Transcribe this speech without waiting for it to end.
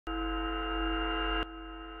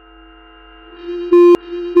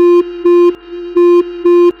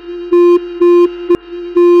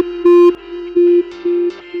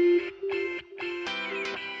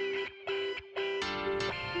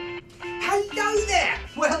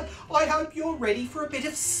hope you're ready for a bit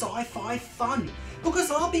of sci-fi fun,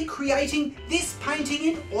 because I'll be creating this painting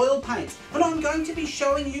in oil paints, and I'm going to be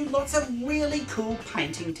showing you lots of really cool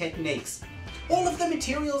painting techniques. All of the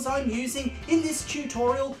materials I'm using in this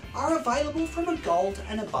tutorial are available from a Gold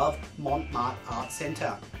and Above Mont Marte Art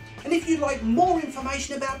Centre. And if you'd like more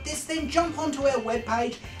information about this, then jump onto our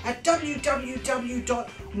webpage at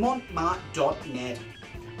www.montmarte.net.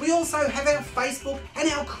 We also have our Facebook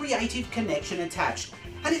and our Creative Connection attached,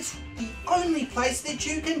 and it's the only place that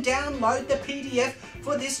you can download the PDF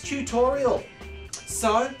for this tutorial.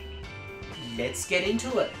 So, let's get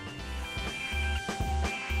into it.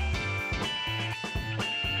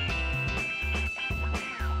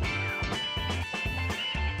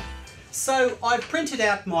 So I've printed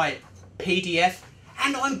out my PDF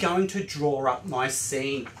and I'm going to draw up my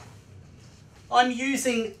scene. I'm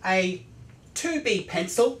using a 2B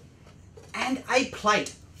pencil and a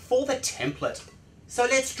plate for the template. So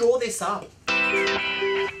let's draw this up.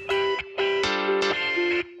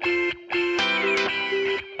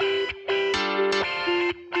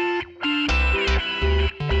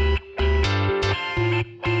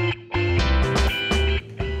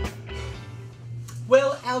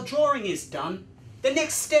 Well, our drawing is done. The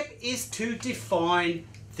next step is to define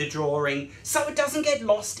the drawing so it doesn't get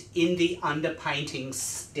lost in the underpainting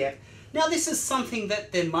step. Now this is something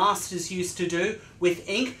that the masters used to do with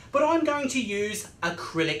ink, but I'm going to use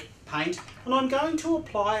acrylic paint and I'm going to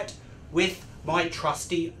apply it with my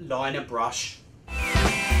trusty liner brush.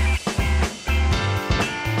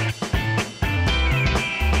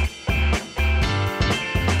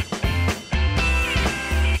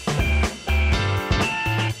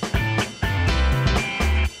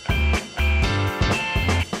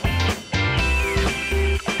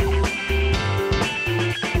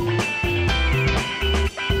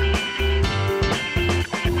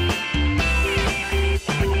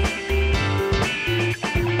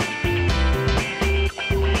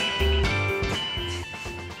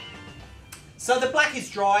 So the black is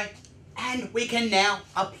dry and we can now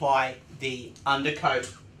apply the undercoat.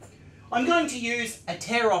 I'm going to use a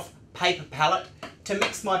tear off paper palette to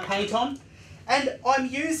mix my paint on, and I'm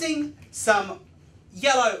using some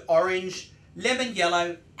yellow orange, lemon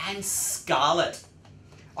yellow and scarlet.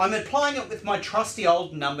 I'm applying it with my trusty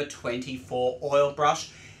old number 24 oil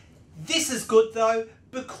brush. This is good though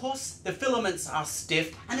because the filaments are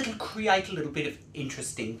stiff and it'll create a little bit of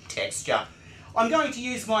interesting texture. I'm going to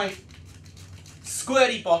use my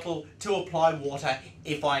squirty bottle to apply water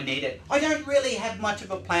if I need it. I don't really have much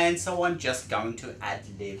of a plan, so I'm just going to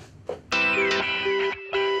ad-lib.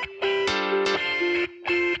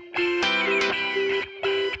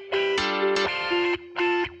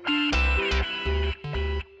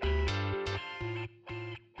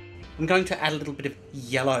 I'm going to add a little bit of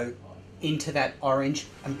yellow into that orange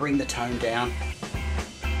and bring the tone down.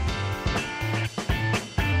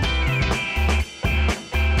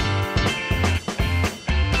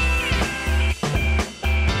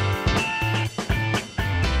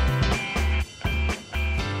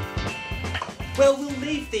 Well, we'll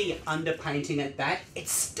leave the underpainting at that.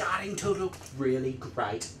 It's starting to look really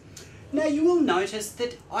great. Now you will notice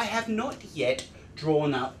that I have not yet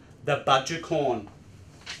drawn up the budgiecorn.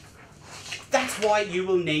 That's why you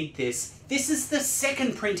will need this. This is the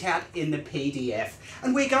second printout in the PDF,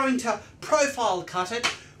 and we're going to profile cut it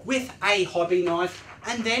with a hobby knife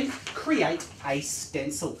and then create a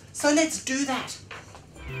stencil. So let's do that.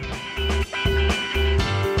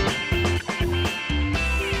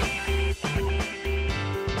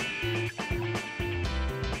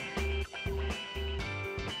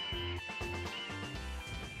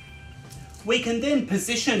 We can then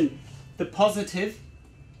position the positive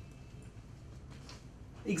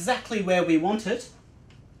exactly where we want it,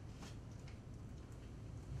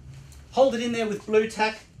 hold it in there with blue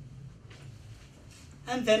tack,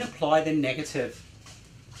 and then apply the negative.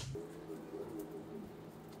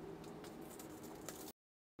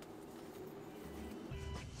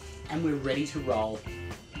 And we're ready to roll.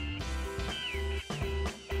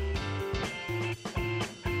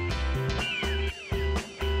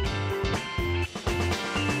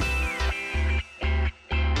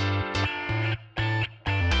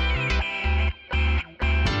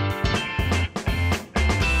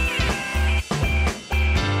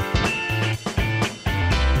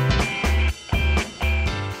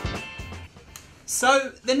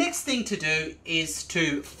 So the next thing to do is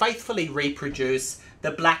to faithfully reproduce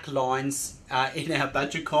the black lines in our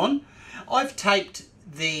budgiecorn. I've taped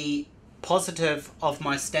the positive of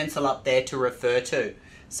my stencil up there to refer to.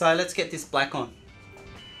 So let's get this black on.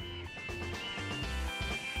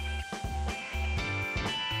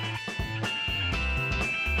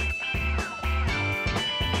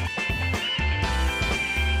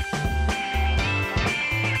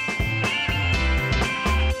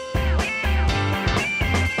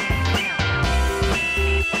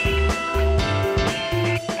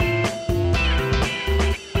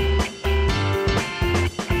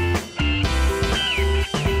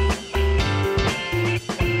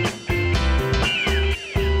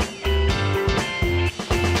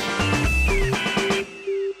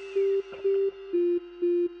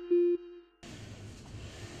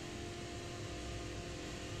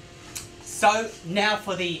 So now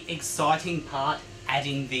for the exciting part,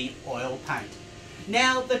 adding the oil paint.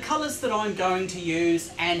 Now the colours that I'm going to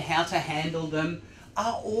use and how to handle them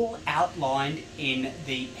are all outlined in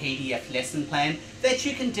the PDF lesson plan that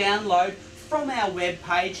you can download from our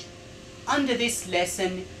webpage under this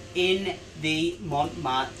lesson in the Mont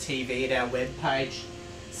Marte TV at our webpage.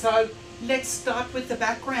 So let's start with the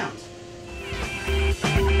background.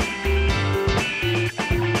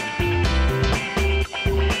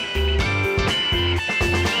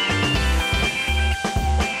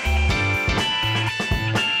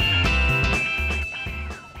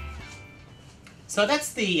 So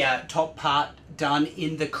that's the top part done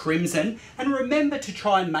in the crimson, and remember to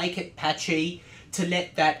try and make it patchy to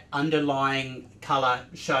let that underlying colour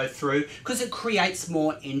show through because it creates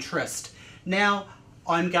more interest. Now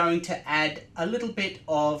I'm going to add a little bit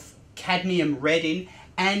of cadmium red in,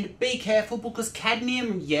 and be careful because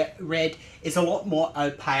cadmium red is a lot more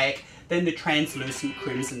opaque than the translucent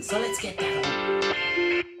crimson. So let's get that on.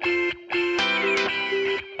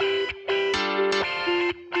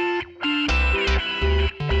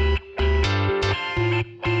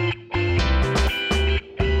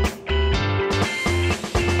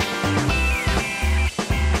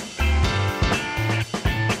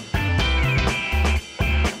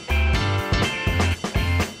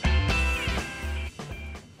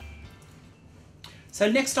 So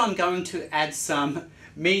next I'm going to add some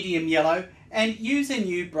medium yellow and use a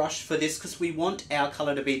new brush for this because we want our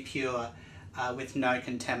colour to be pure with no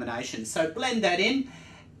contamination. So blend that in,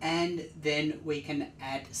 and then we can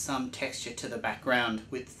add some texture to the background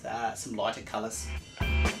with some lighter colours.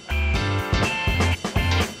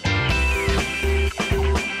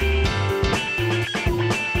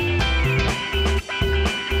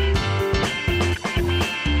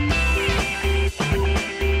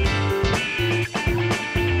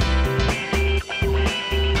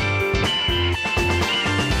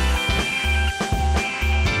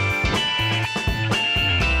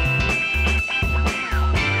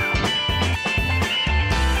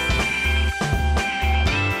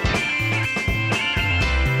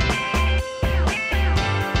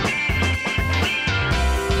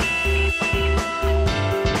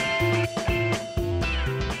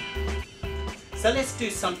 So let's do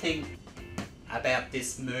something about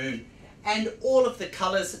this moon, and all of the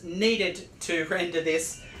colours needed to render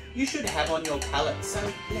this you should have on your palette. So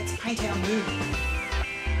let's paint our moon.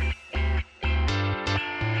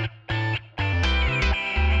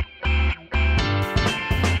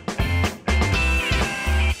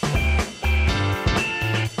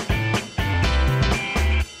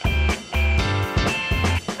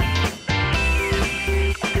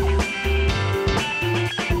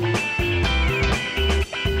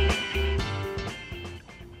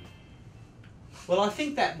 Well, I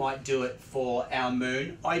think that might do it for our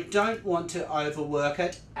moon. I don't want to overwork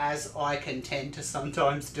it, as I can tend to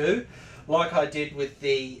sometimes do, like I did with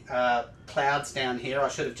the clouds down here. I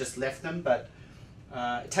should have just left them, but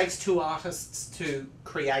it takes two artists to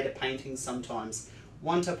create a painting sometimes.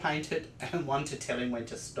 One to paint it and one to tell him when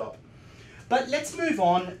to stop. But let's move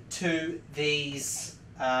on to these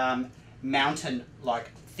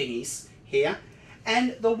mountain-like thingies here.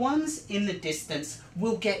 And the ones in the distance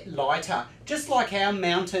will get lighter. Just like our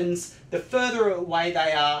mountains, the further away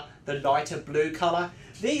they are, the lighter blue colour.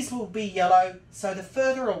 These will be yellow, so the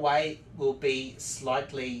further away will be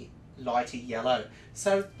slightly lighter yellow.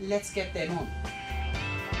 So let's get them on.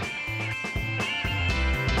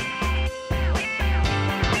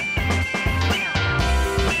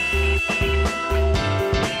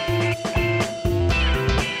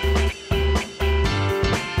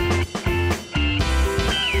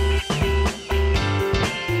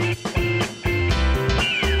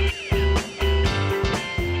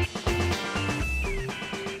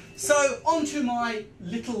 So onto my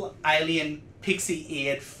little alien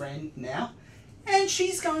pixie-eared friend now, and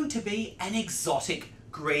she's going to be an exotic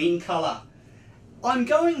green colour. I'm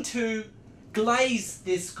going to glaze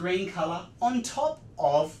this green colour on top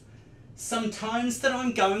of some tones that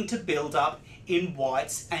I'm going to build up in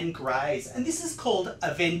whites and greys, and this is called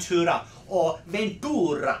a ventura or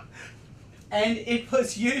ventura, and it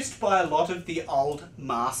was used by a lot of the old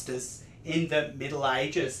masters in the Middle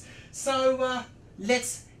Ages. So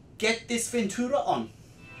let's get this ventura on.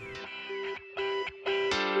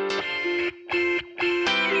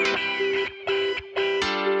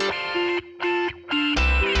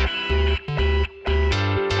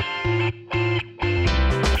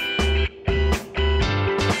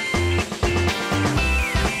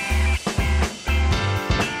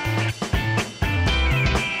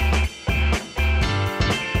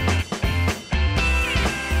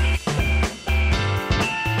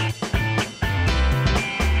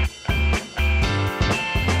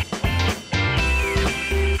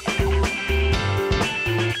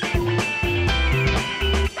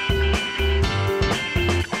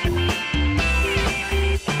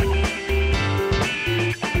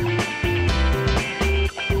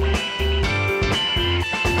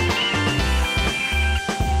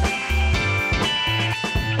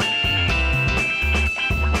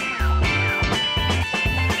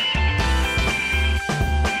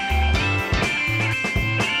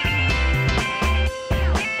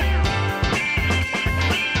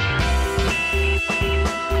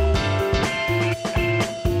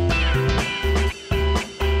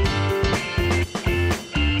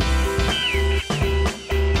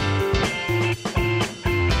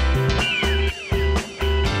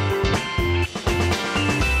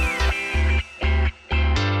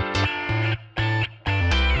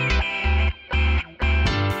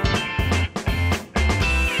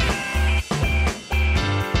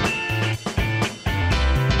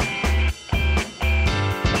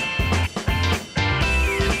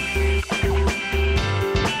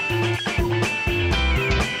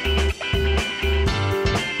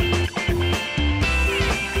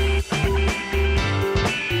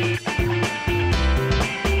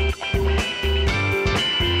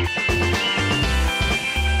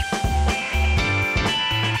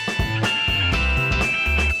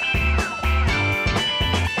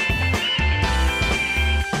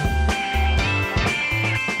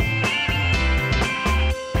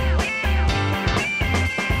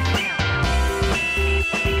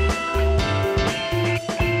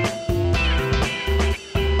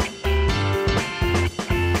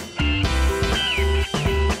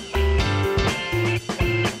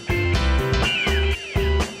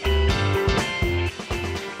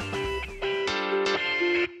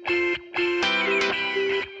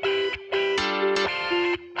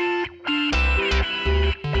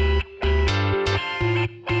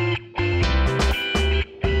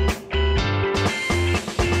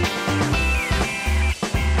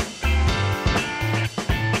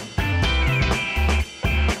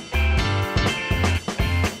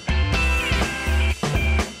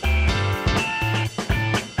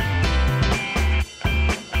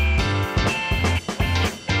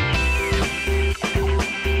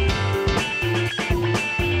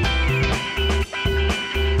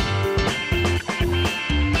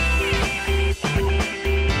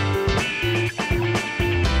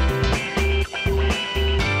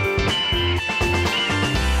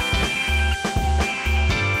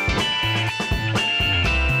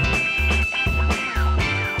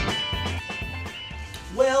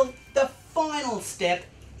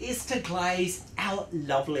 is to glaze our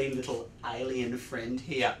lovely little alien friend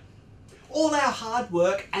here. All our hard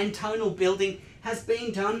work and tonal building has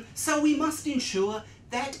been done, so we must ensure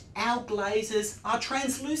that our glazes are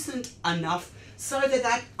translucent enough so that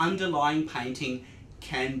that underlying painting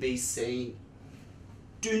can be seen.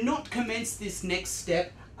 Do not commence this next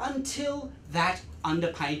step until that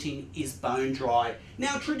underpainting is bone dry.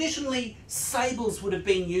 Now traditionally sables would have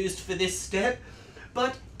been used for this step,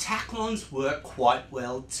 but Taklons work quite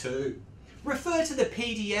well too. Refer to the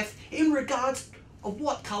PDF in regards of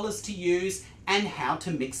what colours to use and how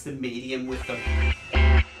to mix the medium with them.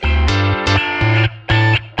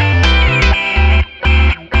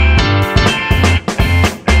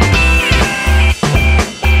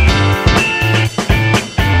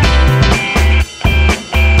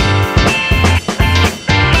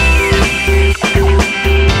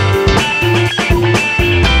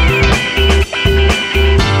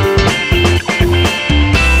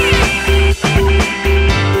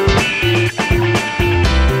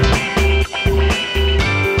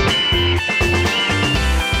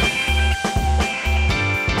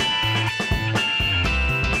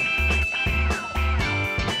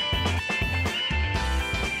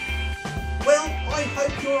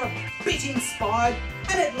 You're a bit inspired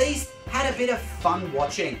and at least had a bit of fun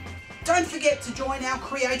watching. Don't forget to join our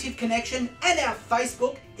Creative Connection and our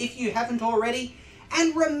Facebook if you haven't already.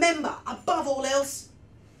 And remember, above all else,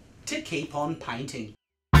 to keep on painting.